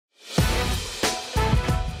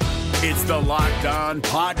It's the Locked On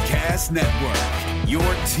Podcast Network, your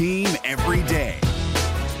team every day.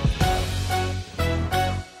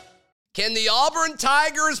 Can the Auburn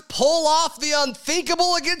Tigers pull off the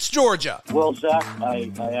unthinkable against Georgia? Well, Zach, I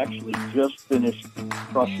actually just finished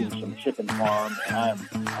crushing some chicken farm, and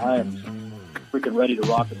I am freaking ready to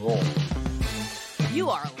rock and roll. You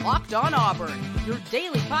are Locked On Auburn, your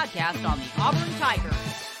daily podcast on the Auburn Tigers.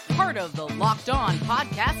 Part of the Locked On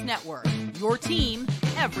Podcast Network, your team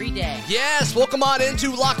every day. Yes, welcome on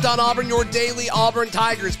into Locked On Auburn, your daily Auburn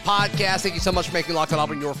Tigers podcast. Thank you so much for making Locked On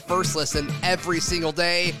Auburn your first listen every single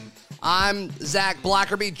day. I'm Zach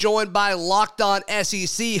Blackerby, joined by Locked On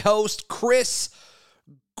SEC host Chris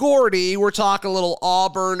Gordy. We're talking a little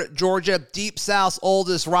Auburn, Georgia, Deep South's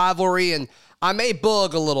oldest rivalry, and I may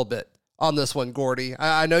boog a little bit on this one, Gordy.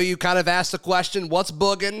 I know you kind of asked the question, what's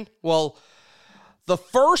booging? Well, the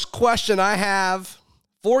first question I have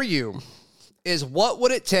for you is, what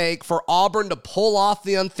would it take for Auburn to pull off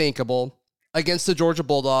the unthinkable against the Georgia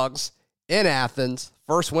Bulldogs in Athens?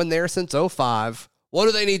 First win there since 2005. What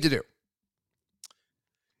do they need to do?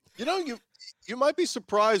 You know, you might be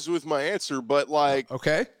surprised with my answer, but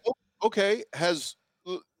okay,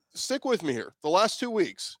 stick with me here. The last 2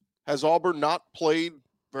 weeks, has Auburn not played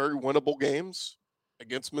very winnable games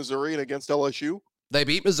against Missouri and against LSU? They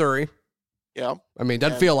beat Missouri. Yeah. I mean,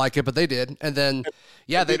 doesn't feel like it, but they did. And then,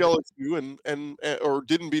 they beat LSU or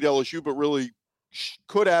didn't beat LSU, but really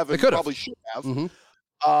could have and probably should have.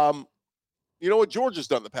 Mm-hmm. You know what Georgia's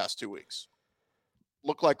done the past 2 weeks?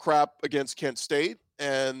 Looked like crap against Kent State,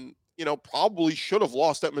 and probably should have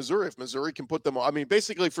lost at Missouri if Missouri can put them. I mean,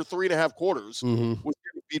 basically for 3.5 quarters, was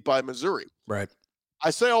getting beat by Missouri. Right. I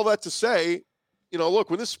say all that to say, look,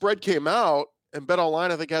 when this spread came out, and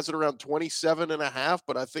BetOnline I think has it around 27.5,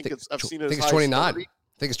 but I've seen it as high 29. as 30. I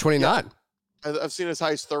think it's 29. Yeah, I've seen it as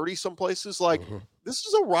high as 30 some places. This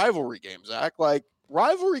is a rivalry game, Zach.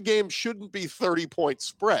 Rivalry games shouldn't be 30-point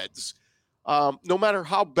spreads. No matter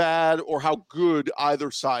how bad or how good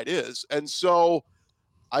either side is. And so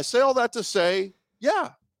I say all that to say,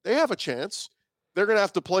 yeah, they have a chance. They're going to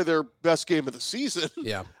have to play their best game of the season.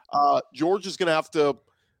 Yeah. Georgia's going to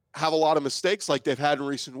have a lot of mistakes like they've had in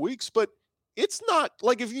recent weeks, but it's not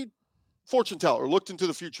like if you, fortune teller, looked into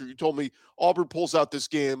the future, you told me Auburn pulls out this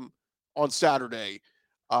game on Saturday,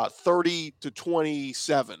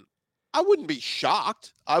 30-27. I wouldn't be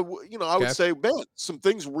shocked. I would say, man, some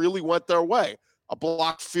things really went their way. A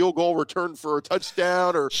blocked field goal return for a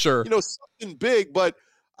touchdown, or something big. But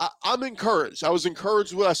I'm encouraged. I was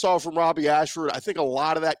encouraged with what I saw from Robbie Ashford. I think a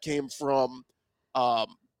lot of that came from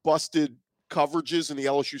busted coverages in the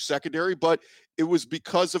LSU secondary, but it was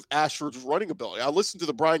because of Ashford's running ability. I listened to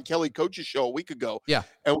the Brian Kelly coaches show a week ago. Yeah,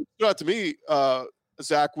 and what stood out to me,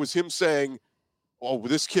 Zach, was him saying, "Oh,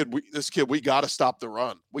 this kid, we got to stop the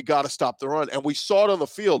run. We got to stop the run." And we saw it on the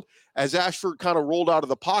field as Ashford kind of rolled out of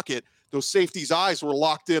the pocket. Those safeties' eyes were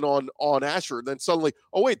locked in on Ashford. And then suddenly,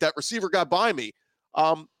 oh wait, that receiver got by me.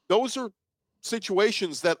 Those are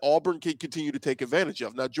situations that Auburn can continue to take advantage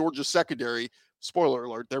of. Now, Georgia's secondary, spoiler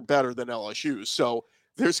alert, they're better than LSU's. So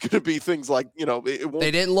there's going to be things like, it won't.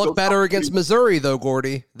 They didn't look better against Missouri, though,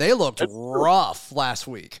 Gordy. They looked rough last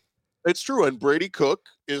week. It's true. And Brady Cook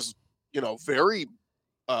is, very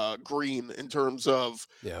green in terms of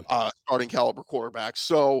starting caliber quarterbacks.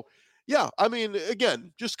 So, yeah, I mean,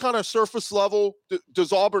 again, just kind of surface level.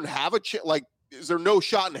 Does Auburn have a chance? Is there no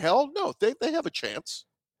shot in hell? No, they have a chance.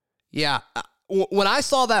 Yeah. When I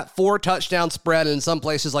saw that 4-touchdown spread, in some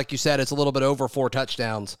places, like you said, it's a little bit over 4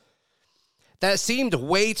 touchdowns, that seemed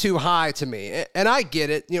way too high to me. And I get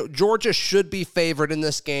it. Georgia should be favored in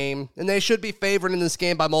this game, and they should be favored in this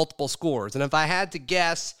game by multiple scores. And if I had to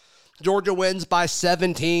guess, Georgia wins by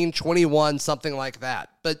 17, 21, something like that.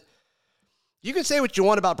 But you can say what you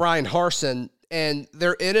want about Brian Harsin, and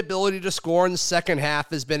their inability to score in the second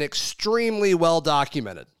half has been extremely well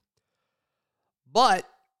documented. But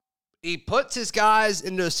he puts his guys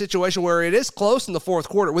into a situation where it is close in the fourth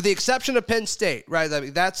quarter, with the exception of Penn State, right? I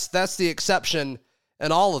mean, that's the exception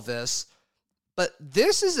in all of this. But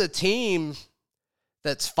this is a team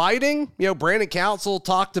that's fighting. Brandon Council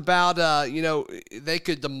talked about, they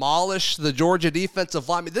could demolish the Georgia defensive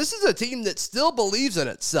line. I mean, this is a team that still believes in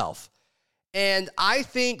itself. And I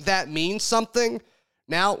think that means something.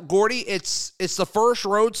 Now, Gordy, it's the first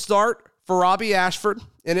road start for Robbie Ashford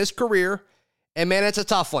in his career. And, man, it's a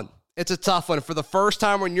tough one. It's a tough one. For the first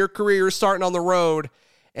time in your career, you're starting on the road,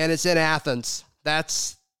 and it's in Athens.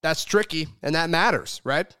 That's tricky, and that matters,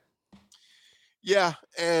 right? Yeah,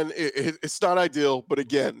 and it's not ideal, but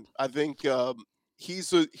again, I think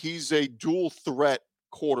he's a dual threat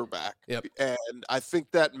quarterback, yep. And I think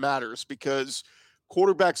that matters because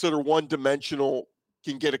quarterbacks that are one-dimensional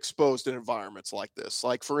can get exposed in environments like this.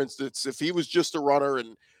 Like, for instance, if he was just a runner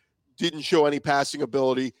and didn't show any passing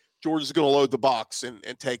ability, Georgia's going to load the box and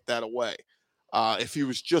take that away. If he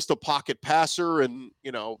was just a pocket passer and,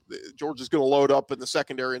 Georgia's going to load up in the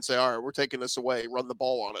secondary and say, all right, we're taking this away, run the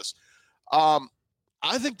ball on us.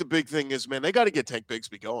 I think the big thing is, man, they got to get Tank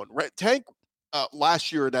Bigsby going. Tank,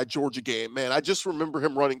 last year in that Georgia game, man, I just remember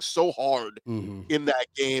him running so hard in that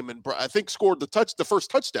game, and I think scored the first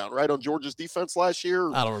touchdown, right, on Georgia's defense last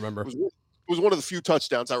year. I don't remember. It was one of the few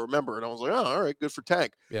touchdowns I remember, and I was like, oh, all right, good for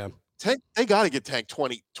Tank. Yeah. Tank, they got to get Tank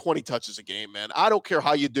 20 touches a game, man. I don't care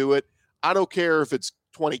how you do it. I don't care if it's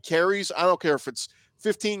 20 carries. I don't care if it's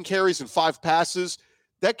 15 carries and 5 passes.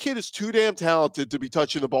 That kid is too damn talented to be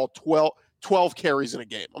touching the ball 12 carries in a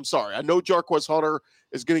game. I'm sorry. I know Jarquez Hunter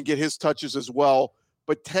is going to get his touches as well,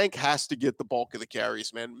 but Tank has to get the bulk of the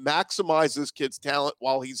carries, man. Maximize this kid's talent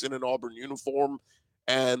while he's in an Auburn uniform.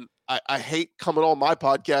 And I hate coming on my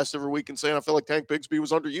podcast every week and saying I feel like Tank Bigsby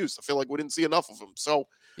was underused. I feel like we didn't see enough of him. So,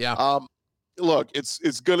 yeah. Look,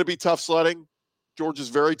 it's going to be tough sledding. Georgia's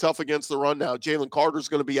very tough against the run now. Jalen Carter's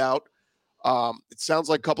going to be out. It sounds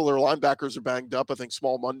like a couple of their linebackers are banged up. I think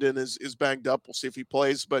Small Munden is banged up. We'll see if he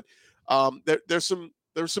plays. But there's some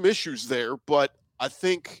issues there. But I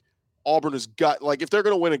think Auburn has got, like, if they're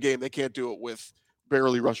going to win a game, they can't do it with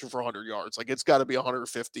barely rushing for 100 yards. Like, it's got to be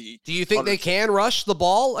 150. Do you think they can rush the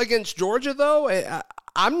ball against Georgia, though?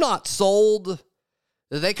 I'm not sold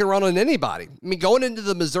that they can run on anybody. I mean, going into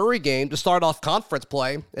the Missouri game to start off conference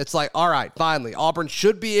play, it's like, all right, finally, Auburn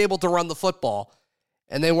should be able to run the football.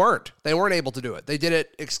 And they weren't. They weren't able to do it. They did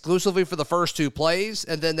it exclusively for the first 2 plays,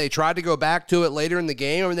 and then they tried to go back to it later in the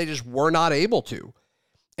game, and they just were not able to.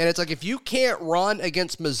 And it's like, if you can't run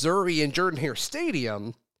against Missouri in Jordan-Hare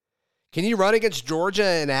Stadium, can you run against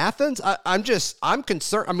Georgia in Athens? I'm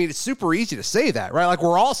concerned. I mean, it's super easy to say that, right? Like,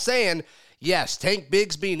 we're all saying, yes, Tank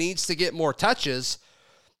Bigsby needs to get more touches,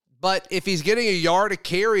 but if he's getting a yard a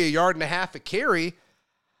carry, a yard and a half a carry,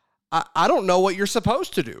 I don't know what you're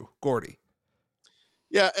supposed to do, Gordy.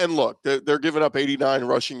 Yeah, and look, they're giving up 89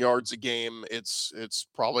 rushing yards a game. It's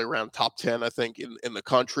probably around top 10, I think, in the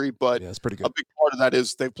country. But yeah, that's pretty good. A big part of that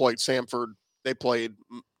is they played Samford, they played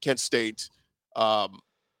Kent State,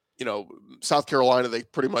 South Carolina. They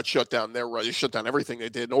pretty much shut down their run. They shut down everything they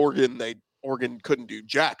did. In Oregon couldn't do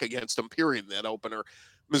jack against them. Period. In that opener,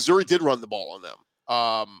 Missouri did run the ball on them.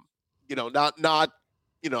 Not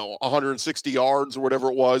 160 yards or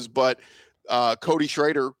whatever it was, but Cody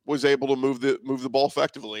Schrader was able to move the ball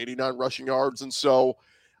effectively, 89 rushing yards. And so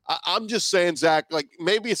I'm just saying, Zach, like,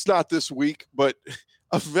 maybe it's not this week, but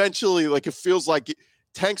eventually, like, it feels like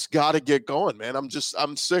Tank's got to get going, man.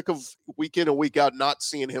 I'm sick of week in and week out not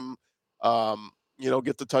seeing him,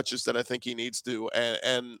 get the touches that I think he needs to.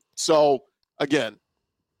 And so again,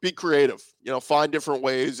 be creative, find different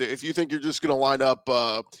ways. If you think you're just going to line up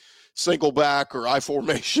single back or I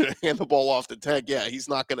formation and hand the ball off to Tank, yeah, he's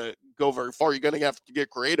not going to go very far. You're going to have to get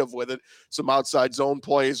creative with it, some outside zone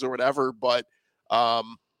plays or whatever. But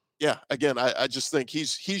again, I just think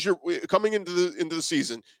he's your, coming into the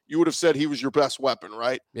season, you would have said he was your best weapon,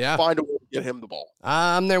 right? Yeah. Find a way to get him the ball.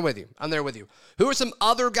 I'm there with you. Who are some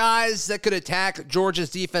other guys that could attack Georgia's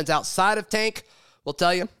defense outside of Tank? We'll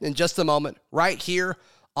tell you in just a moment, right here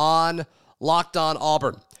on Locked On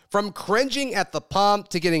Auburn. From cringing at the pump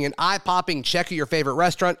to getting an eye-popping check at your favorite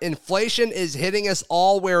restaurant, inflation is hitting us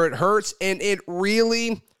all where it hurts, and it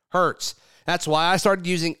really hurts. That's why I started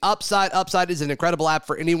using Upside. Upside is an incredible app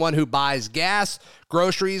for anyone who buys gas,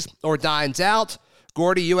 groceries, or dines out.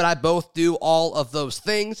 Gordy, you and I both do all of those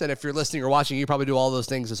things, and if you're listening or watching, you probably do all those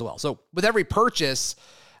things as well. So with every purchase,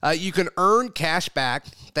 you can earn cash back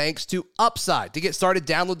thanks to Upside. To get started,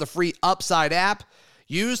 download the free Upside app.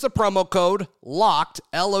 Use the promo code LOCKED,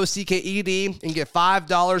 LOCKED, and get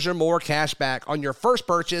 $5 or more cash back on your first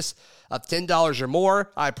purchase of $10 or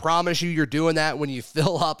more. I promise you're doing that when you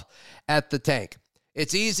fill up at the tank.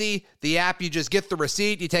 It's easy. The app, you just get the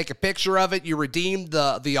receipt, you take a picture of it, you redeem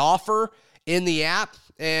the offer in the app,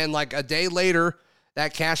 and like a day later,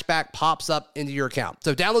 that cash back pops up into your account.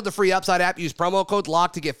 So download the free Upside app, use promo code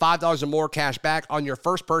LOCKED to get $5 or more cash back on your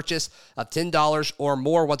first purchase of $10 or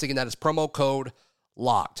more. Once again, that is promo code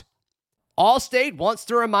LOCKED. Allstate wants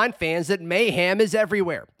to remind fans that mayhem is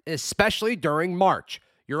everywhere, especially during March.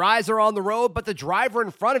 Your eyes are on the road, but the driver in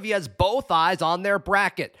front of you has both eyes on their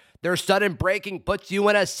bracket. Their sudden braking puts you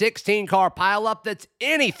in a 16-car pileup that's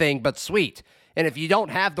anything but sweet. And if you don't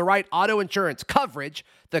have the right auto insurance coverage,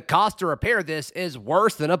 the cost to repair this is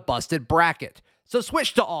worse than a busted bracket. So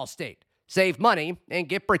switch to Allstate, save money, and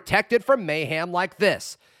get protected from mayhem like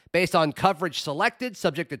this. Based on coverage selected,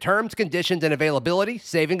 subject to terms, conditions, and availability,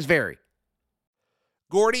 savings vary.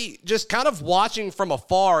 Gordy, just kind of watching from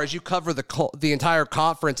afar as you cover the entire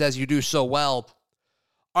conference as you do so well,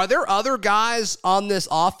 are there other guys on this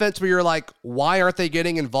offense where you're like, why aren't they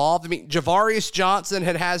getting involved? I mean, Javarius Johnson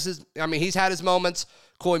he's had his moments.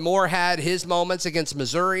 Coy Moore had his moments against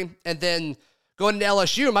Missouri. And then going to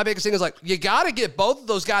LSU, my biggest thing is like, you got to get both of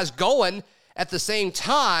those guys going at the same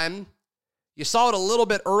time. You saw it a little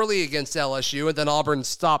bit early against LSU, and then Auburn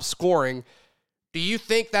stopped scoring. Do you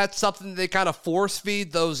think that's something they kind of force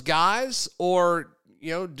feed those guys? Or,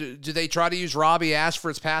 do they try to use Robbie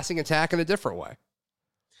Ashford's passing attack in a different way?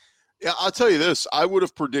 Yeah, I'll tell you this. I would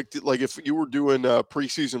have predicted, like if you were doing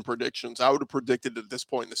preseason predictions, I would have predicted at this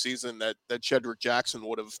point in the season that Shedrick Jackson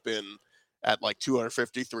would have been at like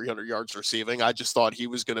 250, 300 yards receiving. I just thought he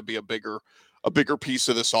was going to be a bigger piece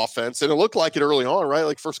of this offense. And it looked like it early on, right?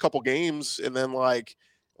 Like first couple games, and then like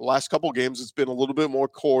the last couple games, it's been a little bit more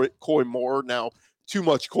Coy Moore. Now, too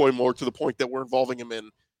much Coy Moore to the point that we're involving him in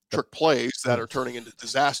trick plays that are turning into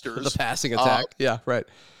disasters. The passing attack. Yeah, right.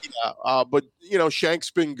 Yeah, but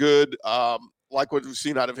Shank's been good, like what we've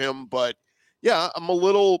seen out of him. But yeah, I'm a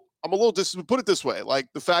little put it this way, like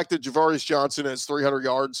the fact that Javarius Johnson has 300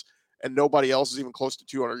 yards and nobody else is even close to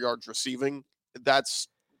 200 yards receiving, that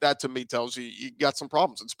to me tells you you got some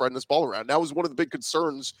problems in spreading this ball around. That was one of the big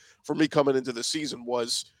concerns for me coming into the season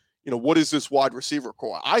was, what is this wide receiver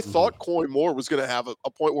core? I thought Coy Moore was going to have a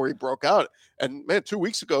point where he broke out, and man, 2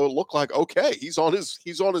 weeks ago it looked like okay, he's on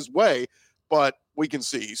his way, but we can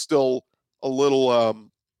see he's still a little,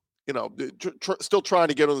 still trying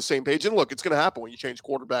to get on the same page. And look, it's going to happen when you change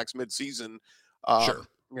quarterbacks mid-season. Sure.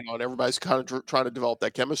 And everybody's kind of trying to develop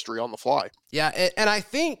that chemistry on the fly. Yeah, and I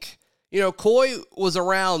think Coy was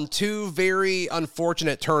around two very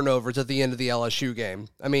unfortunate turnovers at the end of the LSU game.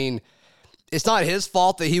 I mean, it's not his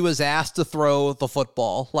fault that he was asked to throw the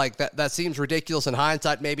football. Like, that seems ridiculous in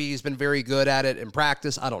hindsight. Maybe he's been very good at it in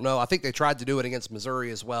practice. I don't know. I think they tried to do it against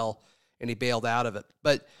Missouri as well, and he bailed out of it.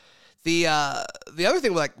 But the other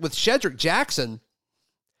thing, like with Shedrick Jackson,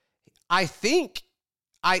 I think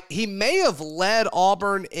he may have led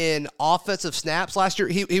Auburn in offensive snaps last year.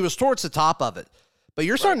 He was towards the top of it. But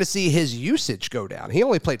you're starting to see his usage go down. He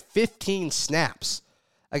only played 15 snaps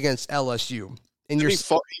against LSU. And he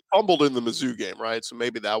fumbled in the Mizzou game, right? So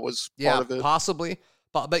maybe that was part of it. Possibly.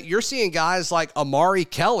 But you're seeing guys like Amari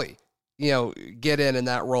Kelly, get in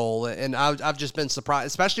that role. And I've just been surprised,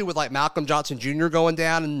 especially with like Malcolm Johnson Jr. going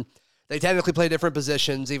down. And they technically play different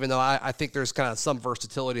positions, even though I think there's kind of some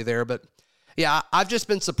versatility there. But yeah, I've just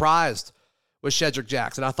been surprised with Shedrick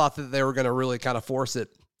Jackson. I thought that they were going to really kind of force it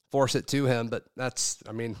to him. But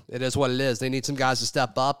it is what it is. They need some guys to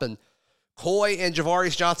step up, and Coy and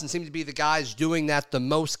Javarius Johnson seem to be the guys doing that the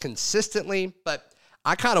most consistently, but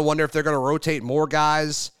I kind of wonder if they're going to rotate more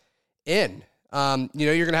guys in.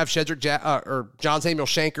 You're going to have or John Samuel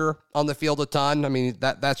Shanker on the field a ton. I mean,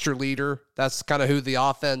 that's your leader. That's kind of who the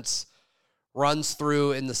offense runs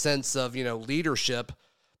through in the sense of, leadership.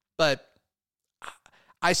 But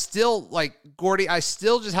I still, like, Gordy, I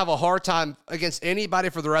still just have a hard time against anybody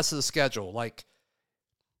for the rest of the schedule. Like,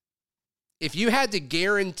 if you had to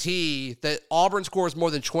guarantee that Auburn scores more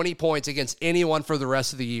than 20 points against anyone for the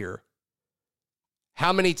rest of the year,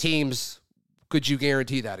 how many teams could you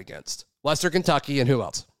guarantee that against? Western Kentucky and who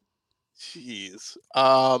else? Jeez.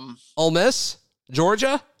 Ole Miss?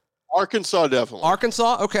 Georgia? Arkansas, definitely.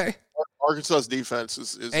 Arkansas? Okay. Arkansas's defense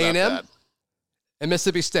is A&M? not bad. And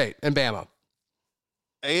Mississippi State and Bama.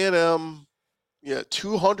 A&M,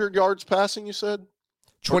 200 yards passing, you said?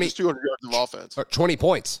 200 yards of offense. 20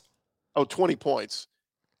 points. Oh, 20 points.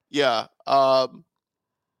 Yeah.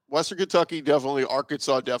 Western Kentucky, definitely.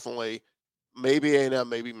 Arkansas, definitely. Maybe A&M,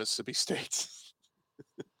 maybe Mississippi State.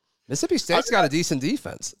 Mississippi State's got a decent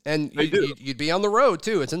defense. And you'd be on the road,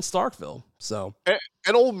 too. It's in Starkville. So.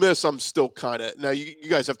 And Ole Miss, I'm still kind of – now, you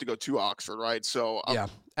guys have to go to Oxford, right? So yeah,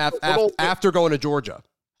 after going to Georgia.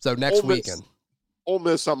 So next weekend. Ole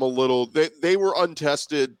Miss, I'm a little – they were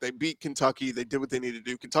untested. They beat Kentucky. They did what they needed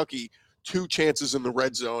to do. Kentucky – 2 chances in the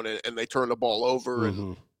red zone and they turned the ball over.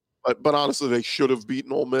 Mm-hmm. But honestly, they should have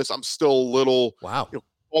beaten Ole Miss. I'm still a little,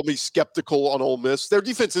 call me skeptical on Ole Miss. Their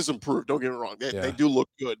defense is improved. Don't get me wrong. They do look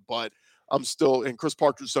good, but I'm still, and Chris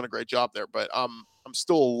Partridge's done a great job there, but I'm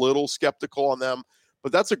still a little skeptical on them.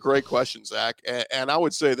 But that's a great question, Zach. And I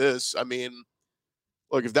would say this,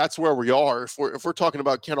 look, if that's where we are, if we're talking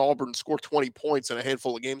about can Auburn score 20 points in a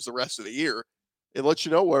handful of games the rest of the year, it lets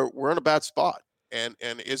you know we're in a bad spot. And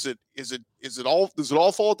does it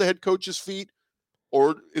all fall at the head coach's feet,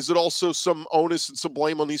 or is it also some onus and some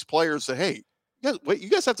blame on these players that, hey, you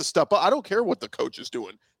guys have to step up. I don't care what the coach is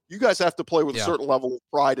doing. you guys have to play with a Yeah. certain level of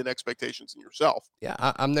pride and expectations in yourself. Yeah,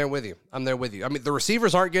 I'm there with you. I'm there with you. I mean, the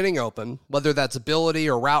receivers aren't getting open, whether that's ability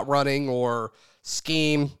or route running or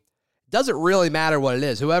scheme. Doesn't really matter what it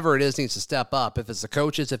is. Whoever it is needs to step up. If it's the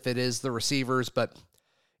coaches, if it is the receivers, but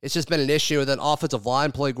it's just been an issue. And then offensive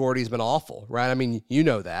line play, Gordy's been awful, right? I mean, you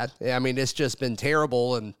know that. I mean, it's just been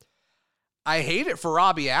terrible. And I hate it for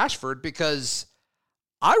Robbie Ashford because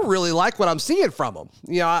I really like what I'm seeing from him.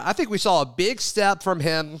 You know, I think we saw a big step from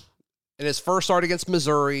him in his first start against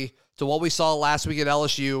Missouri to what we saw last week at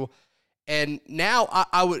LSU. And now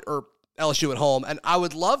I would, or LSU at home, and I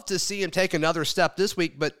would love to see him take another step this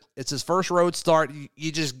week, but it's his first road start.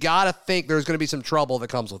 You just got to think there's going to be some trouble that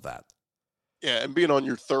comes with that. Yeah, and being on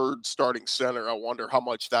your third starting center, I wonder how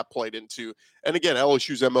much that played into. And again,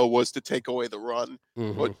 LSU's MO was to take away the run.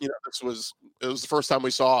 But, you know, it was the first time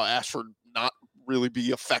we saw Ashford not really be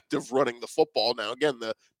effective running the football. Now, again,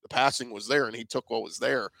 the passing was there, and he took what was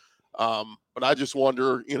there. But I just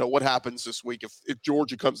wonder, you know, what happens this week if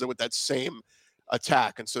Georgia comes in with that same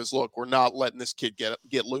attack and says, look, we're not letting this kid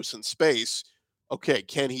get loose in space. Okay,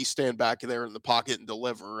 can he stand back there in the pocket and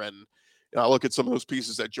deliver? And you know, I look at some of those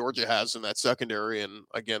pieces that Georgia has in that secondary, and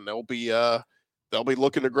again, they'll be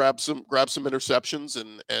looking to grab some interceptions,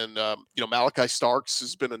 and you know, Malachi Starks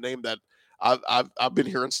has been a name that I've been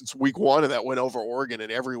hearing since week one, and that went over Oregon,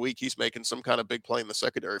 and every week he's making some kind of big play in the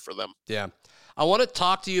secondary for them. Yeah, I want to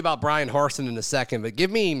talk to you about Brian Harsin in a second, but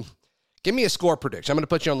give me a score prediction. I'm going to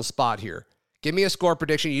put you on the spot here. Give me a score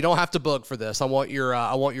prediction. You don't have to bug for this. I want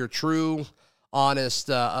your true, honest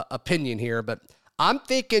opinion here, but I'm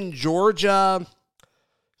thinking Georgia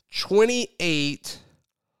 28,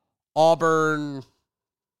 Auburn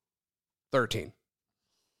 13.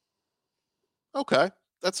 Okay,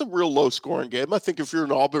 that's a real low scoring game. I think if you're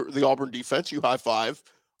the Auburn defense, you high five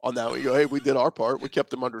on that. You go, hey, we did our part. We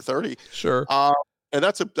kept them under 30. Sure. And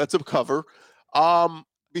that's a cover.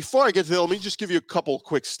 Before I get to that, let me just give you a couple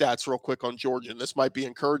quick stats real quick on Georgia, and this might be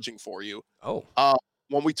encouraging for you. Oh.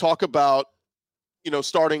 When we talk about, you know,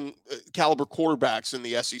 starting caliber quarterbacks in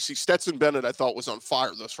the SEC, Stetson Bennett, I thought, was on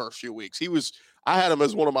fire those first few weeks. I had him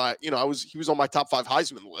as one of my, you know, he was on my top 5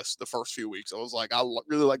 Heisman list the first few weeks. I was like, I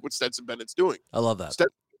really like what Stetson Bennett's doing. I love that.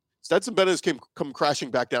 Stetson Bennett has come crashing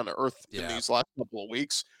back down to earth in these last couple of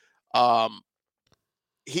weeks.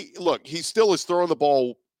 He still is throwing the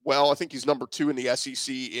ball well. I think he's number 2 in the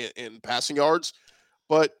SEC in passing yards,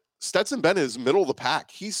 but Stetson Bennett is middle of the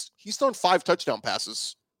pack. He's thrown 5 touchdown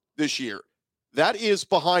passes this year. He's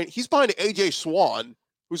behind AJ Swan,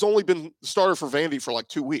 who's only been the starter for Vandy for like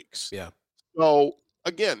 2 weeks. Yeah. So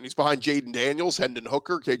again, he's behind Jaden Daniels, Hendon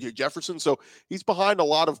Hooker, KJ Jefferson. So he's behind a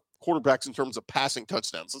lot of quarterbacks in terms of passing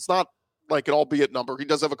touchdowns. It's not like an albeit number. He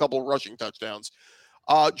does have a couple of rushing touchdowns.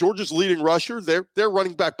 Georgia's leading rusher, they're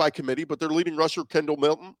running back by committee, but their leading rusher, Kendall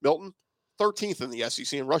Milton, 13th in the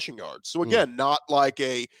SEC in rushing yards. So again, not like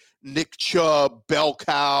a Nick Chubb, bell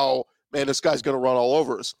cow, man, this guy's going to run all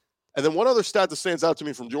over us. And then one other stat that stands out to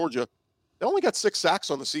me from Georgia, they only got 6 sacks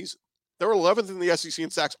on the season. They're 11th in the SEC in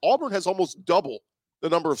sacks. Auburn has almost double the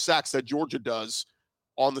number of sacks that Georgia does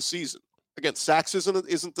on the season. Again, sacks isn't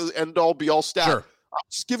the end-all, be-all stat. Sure. I'm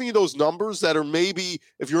just giving you those numbers that are maybe,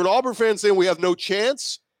 if you're an Auburn fan saying we have no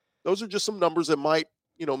chance, those are just some numbers that might,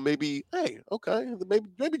 you know, maybe, hey, okay,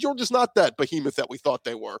 maybe Georgia's not that behemoth that we thought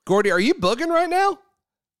they were. Gordy, are you bugging right now?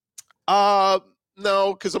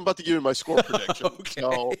 No, because I'm about to give you my score prediction. Okay.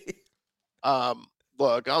 So,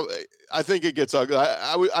 look, I think it gets ugly.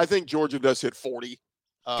 I think Georgia does hit 40.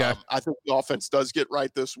 Okay. I think the offense does get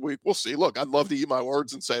right this week. We'll see. Look, I'd love to eat my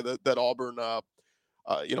words and say that Auburn,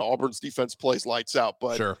 you know, Auburn's defense plays lights out,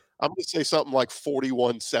 but Sure. I'm going to say something like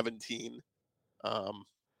 41-17.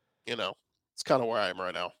 You know, it's kind of where I am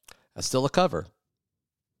right now. That's still a cover.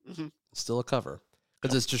 Mm-hmm. Still a cover.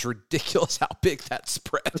 Because it's just ridiculous how big that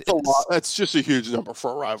spread is. A lot. That's just a huge number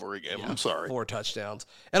for a rivalry game. Yeah, I'm sorry. 4 touchdowns.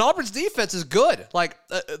 And Auburn's defense is good. Like,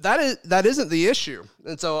 that isn't the issue.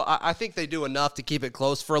 And so I think they do enough to keep it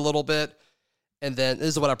close for a little bit. And then, this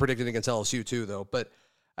is what I predicted against LSU too, though. But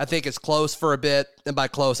I think it's close for a bit. And by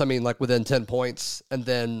close, I mean like within 10 points. And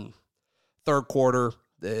then third quarter,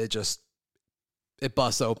 it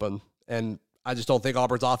busts open. And I just don't think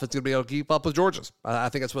Auburn's offense is going to be able to keep up with Georgia's. I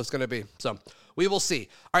think that's what it's going to be. So we will see.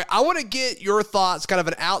 All right, I want to get your thoughts, kind of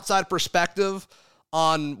an outside perspective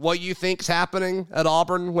on what you think is happening at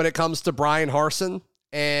Auburn when it comes to Brian Harsin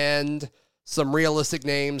and some realistic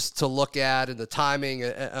names to look at and the timing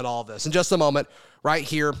and all this. In just a moment, right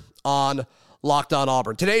here on Locked On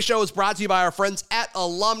Auburn. Today's show is brought to you by our friends at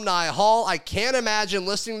Alumni Hall. I can't imagine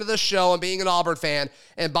listening to this show and being an Auburn fan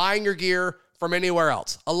and buying your gear from anywhere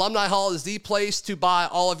else. Alumni Hall is the place to buy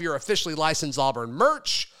all of your officially licensed Auburn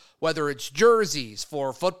merch, whether it's jerseys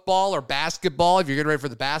for football or basketball. If you're getting ready for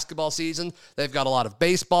the basketball season, they've got a lot of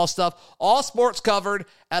baseball stuff. All sports covered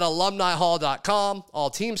at alumnihall.com. All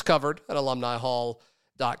teams covered at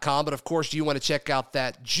alumnihall.com. But, of course, you want to check out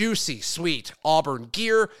that juicy, sweet Auburn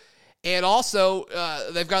gear. And also,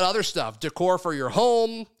 they've got other stuff, decor for your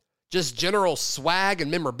home, just general swag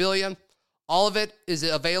and memorabilia. All of it is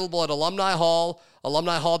available at Alumni Hall,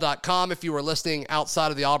 alumnihall.com if you are listening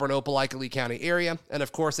outside of the Auburn, Opelika, Lee County area. And,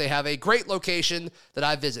 of course, they have a great location that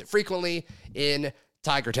I visit frequently in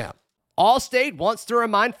Tigertown. Allstate wants to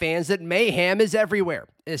remind fans that mayhem is everywhere,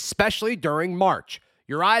 especially during March.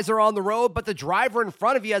 Your eyes are on the road, but the driver in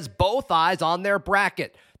front of you has both eyes on their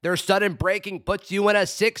bracket. Their sudden braking puts you in a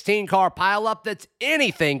 16-car pileup that's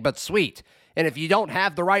anything but sweet. And if you don't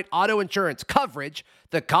have the right auto insurance coverage,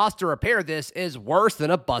 the cost to repair this is worse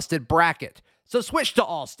than a busted bracket. So switch to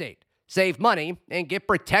Allstate, save money, and get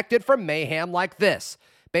protected from mayhem like this.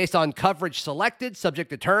 Based on coverage selected, subject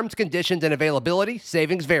to terms, conditions, and availability,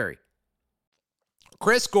 savings vary.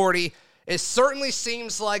 Chris Gordy, it certainly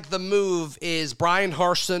seems like the move is Brian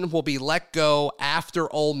Harsin will be let go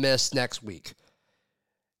after Ole Miss next week.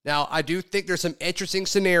 Now, I do think there's some interesting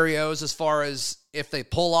scenarios as far as if they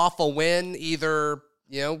pull off a win either,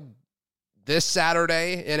 this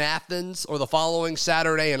Saturday in Athens or the following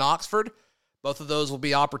Saturday in Oxford. Both of those will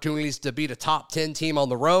be opportunities to beat a top 10 team on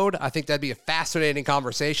the road. I think that'd be a fascinating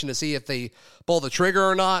conversation to see if they pull the trigger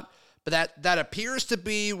or not. But that appears to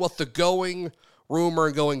be what the going rumor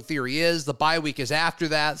and going theory is. The bye week is after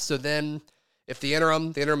that. So then if the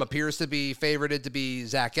interim appears to be favorited to be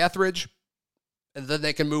Zach Etheridge, and then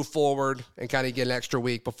they can move forward and kind of get an extra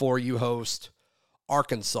week before you host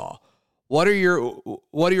Arkansas. What are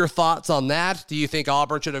your thoughts on that? Do you think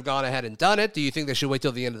Auburn should have gone ahead and done it? Do you think they should wait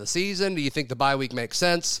till the end of the season? Do you think the bye week makes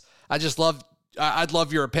sense? I'd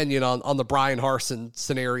love your opinion on the Brian Harsin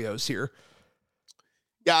scenarios here.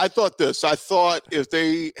 Yeah, I thought if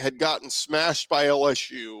they had gotten smashed by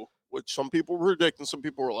LSU, which some people were predicting, some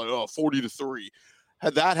people were like, 40-3.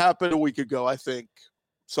 Had that happened a week ago, I think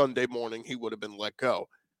Sunday morning he would have been let go.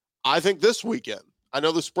 I think this weekend, I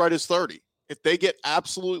know the spread is 30. If they get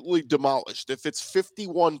absolutely demolished, if it's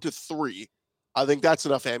 51-3, I think that's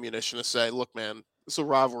enough ammunition to say, look, man, it's a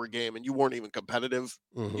rivalry game and you weren't even competitive.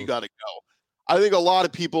 Mm-hmm. You got to go. I think a lot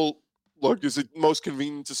of people, look, is it most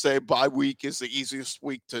convenient to say bye week is the easiest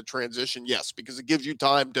week to transition? Yes, because it gives you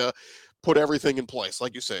time to put everything in place.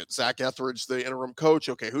 Like you said, Zach Etheridge, the interim coach.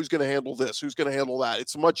 Okay, who's going to handle this? Who's going to handle that?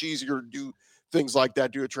 It's much easier to do things like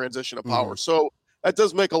that, do a transition of power. Mm-hmm. So that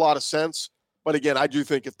does make a lot of sense. But again, I do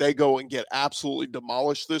think if they go and get absolutely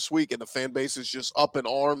demolished this week and the fan base is just up in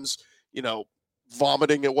arms,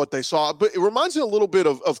 vomiting at what they saw. But it reminds me a little bit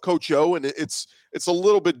of Coach O, and it's a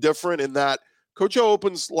little bit different in that Coach O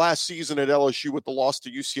opens last season at LSU with the loss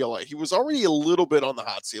to UCLA. He was already a little bit on the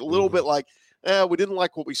hot seat, a little bit like, we didn't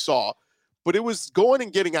like what we saw. But it was going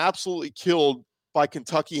and getting absolutely killed by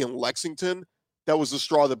Kentucky and Lexington. That was the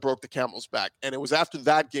straw that broke the camel's back. And it was after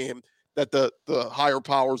that game that the higher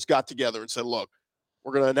powers got together and said, look,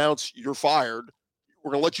 we're going to announce you're fired.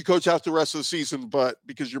 We're going to let you coach out the rest of the season, but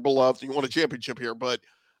because you're beloved and you want a championship here, but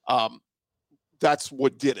that's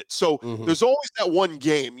what did it. So there's always that one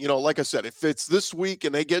game, like I said, if it's this week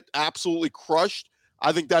and they get absolutely crushed,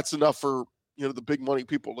 I think that's enough for, the big money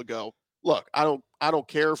people to go, look, I don't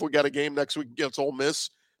care if we got a game next week against Ole Miss,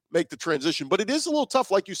 make the transition. But it is a little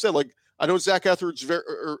tough. Like you said, I know Zach Etheridge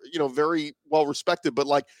very well respected, but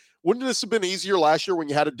wouldn't this have been easier last year when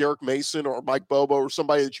you had a Derek Mason or Mike Bobo or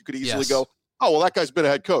somebody that you could easily go, oh, well, that guy's been a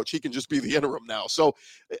head coach. He can just be the interim now. So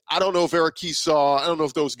I don't know if Eric Esau, I don't know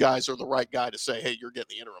if those guys are the right guy to say, hey, you're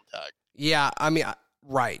getting the interim tag. Yeah, I mean,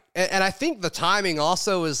 right. And I think the timing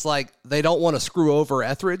also is they don't want to screw over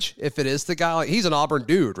Etheridge if it is the guy. He's an Auburn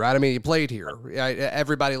dude, right? I mean, he played here.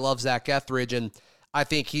 Everybody loves Zach Etheridge, and I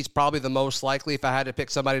think he's probably the most likely, if I had to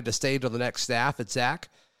pick somebody to stay to the next staff, it's Zach.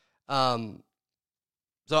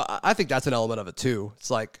 So I think that's an element of it too. It's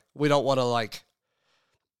we don't want to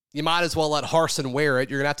you might as well let Harsin wear it.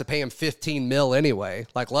 You're going to have to pay him $15 million anyway.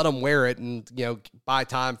 Let him wear it and, buy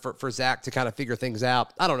time for Zach to kind of figure things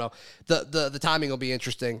out. I don't know. The timing will be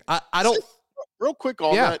interesting. I don't. Real quick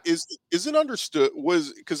on that, is it understood,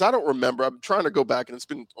 because I don't remember. I'm trying to go back and it's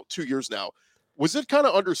been 2 years now. Was it kind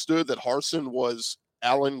of understood that Harsin was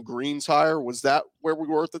Alan Green's hire? Was that where we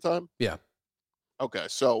were at the time? Yeah. Okay.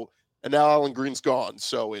 So, and now Alan Green's gone.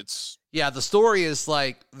 So it's. Yeah. The story is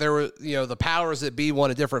there were, the powers that be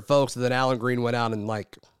wanted different folks. And then Alan Green went out and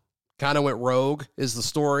kind of went rogue is the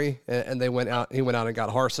story. And he went out and got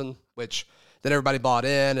Harsin, which then everybody bought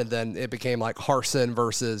in. And then it became Harsin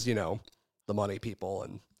versus, the money people.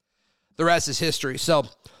 And the rest is history. So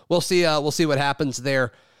we'll see what happens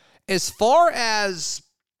there. As far as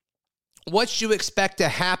what you expect to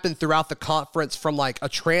happen throughout the conference from like a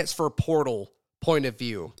transfer portal point of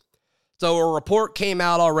view. So a report came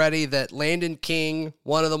out already that Landon King,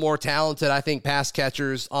 one of the more talented, I think, pass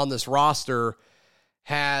catchers on this roster,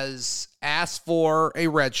 has asked for a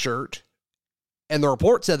red shirt, and the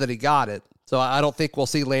report said that he got it. So I don't think we'll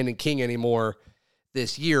see Landon King anymore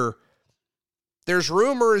this year. There's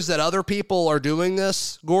rumors that other people are doing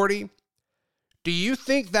this, Gordy. Do you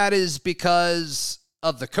think that is because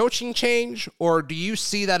of the coaching change, or do you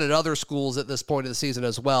see that at other schools at this point of the season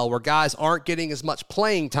as well, where guys aren't getting as much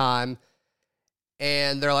playing time,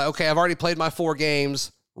 and they're like, okay, I've already played my 4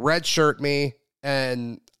 games, red shirt me,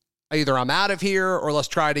 and either I'm out of here or let's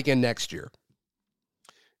try it again next year?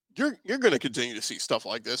 You're going to continue to see stuff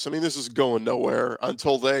like this. I mean, this is going nowhere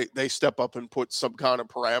until they step up and put some kind of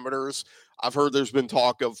parameters. I've heard there's been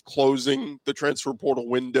talk of closing the transfer portal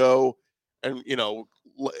window, and, you know,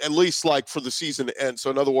 at least like for the season to end.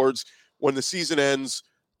 So in other words, when the season ends,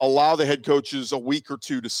 allow the head coaches a week or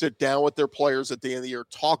two to sit down with their players at the end of the year,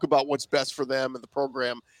 talk about what's best for them and the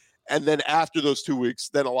program. And then after those 2 weeks,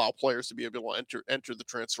 then allow players to be able to enter the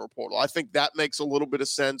transfer portal. I think that makes a little bit of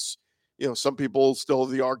sense. You know, some people still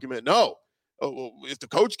have the argument, no, if the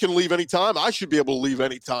coach can leave anytime, I should be able to leave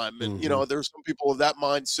anytime. And, you know, there's some people with that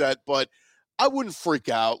mindset, but I wouldn't freak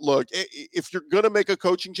out. Look, if you're going to make a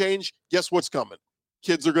coaching change, guess what's coming?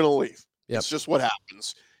 Kids are going to leave. Yep. It's just what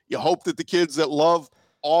happens. You hope that the kids that love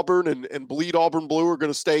Auburn and bleed Auburn blue are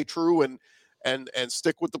going to stay true and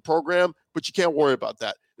stick with the program, but you can't worry about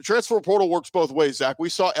that. The transfer portal works both ways, Zach. We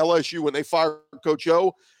saw LSU when they fired Coach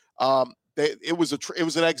O. It was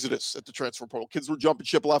an exodus at the transfer portal. Kids were jumping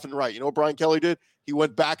ship left and right. You know what Brian Kelly did? He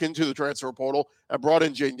went back into the transfer portal and brought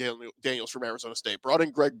in Jane Daniels from Arizona State, brought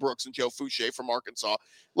in Greg Brooks and Joe Fouché from Arkansas.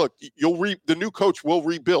 Look, the new coach will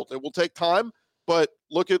rebuild. It will take time, but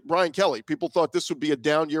look at Brian Kelly. People thought this would be a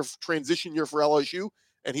down year, transition year for LSU,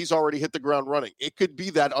 and he's already hit the ground running. It could be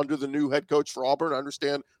that under the new head coach for Auburn. I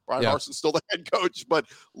understand Brian Harson's still the head coach, but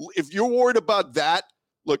if you're worried about that,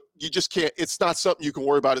 look, you just can't. It's not something you can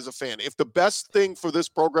worry about as a fan. If the best thing for this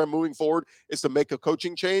program moving forward is to make a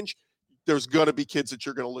coaching change, there's going to be kids that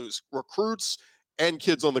you're going to lose, recruits and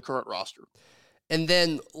kids on the current roster. And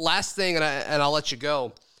then last thing, and I'll let you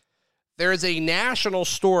go. There is a national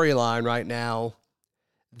storyline right now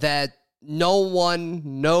that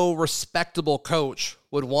no respectable coach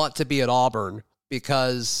would want to be at Auburn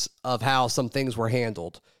because of how some things were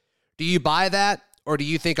handled. Do you buy that? Or do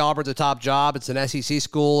you think Auburn's a top job? It's an SEC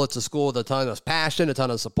school. It's a school with a ton of passion, a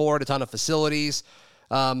ton of support, a ton of facilities.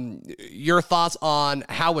 Your thoughts on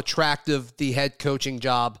how attractive the head coaching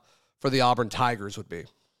job for the Auburn Tigers would be?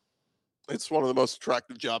 It's one of the most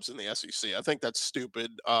attractive jobs in the SEC. I think that's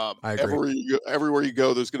stupid. I agree. Everywhere you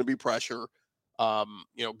go, there's going to be pressure.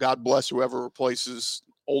 God bless whoever replaces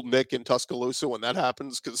old Nick in Tuscaloosa when that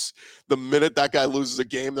happens, because the minute that guy loses a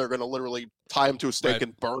game, they're going to literally tie him to a stake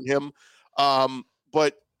and burn him.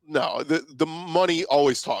 But no, the money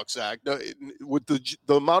always talks, Zach. No, with the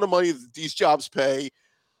amount of money that these jobs pay,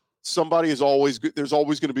 there's always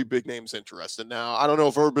going to be big names interested. Now, I don't know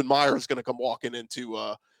if Urban Meyer is going to come walking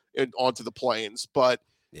onto the Plains, but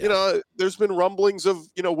there's been rumblings of,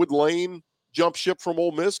 would Lane jump ship from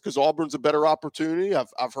Ole Miss because Auburn's a better opportunity?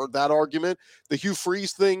 I've heard that argument. The Hugh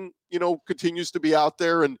Freeze thing, continues to be out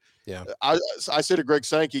there, and I say to Greg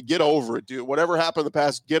Sankey, get over it, dude. Whatever happened in the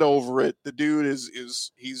past, get over it. The dude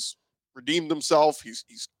he's redeemed himself.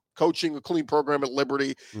 He's coaching a clean program at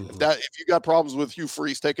Liberty. If you got problems with Hugh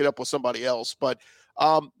Freeze, take it up with somebody else. But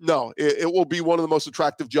no, it will be one of the most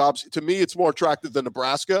attractive jobs. To me, it's more attractive than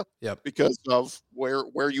Nebraska because of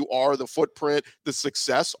where you are, the footprint, the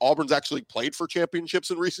success. Auburn's actually played for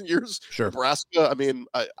championships in recent years. Sure. Nebraska, I mean,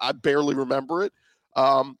 I barely remember it.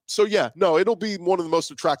 It'll be one of the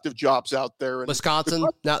most attractive jobs out there. And Wisconsin,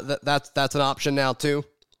 now that's an option now too.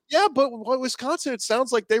 Yeah, but Wisconsin, it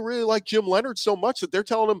sounds like they really like Jim Leonhard so much that they're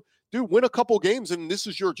telling him, dude, win a couple games and this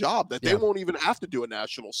is your job, that they won't even have to do a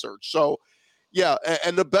national search. So, yeah,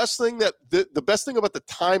 and the best thing about the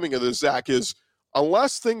timing of this, Zach, is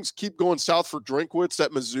unless things keep going south for Drinkwitz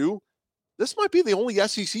at Mizzou, this might be the only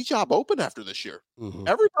SEC job open after this year.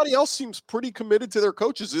 Everybody else seems pretty committed to their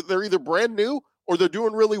coaches. They're either brand new or they're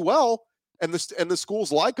doing really well, and the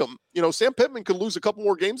schools like them. Sam Pittman could lose a couple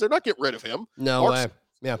more games. They're not getting rid of him. No way.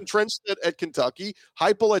 Yeah. Entrenched at Kentucky,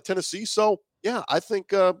 Heupel at Tennessee. So, yeah, I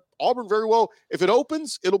think Auburn very well. If it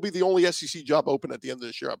opens, it'll be the only SEC job open at the end of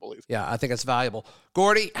this year, I believe. Yeah, I think it's valuable.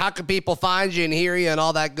 Gordy, how can people find you and hear you and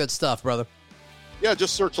all that good stuff, brother? Yeah,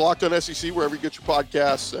 just search Locked On SEC wherever you get your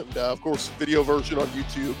podcasts, and of course, video version on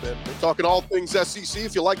YouTube. And we're talking all things SEC.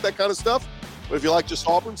 If you like that kind of stuff, but if you like just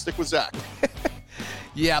Auburn, stick with Zach.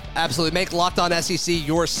 Yep, absolutely. Make Locked On SEC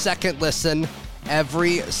your second listen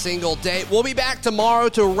every single day. We'll be back tomorrow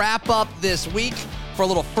to wrap up this week for a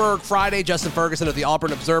little Ferg Friday. Justin Ferguson of the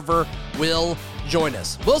Auburn Observer will join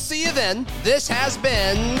us. We'll see you then. This has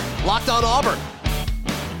been Locked On Auburn.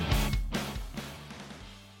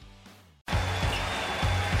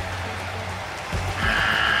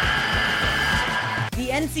 The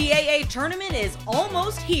NCAA tournament is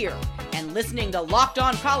almost here, and listening to Locked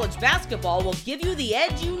On College Basketball will give you the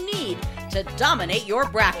edge you need to dominate your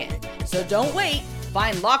bracket. So don't wait.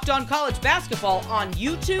 Find Locked On College Basketball on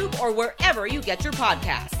YouTube or wherever you get your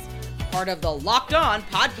podcasts. Part of the Locked On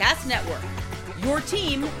Podcast Network. Your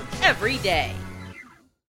team every day.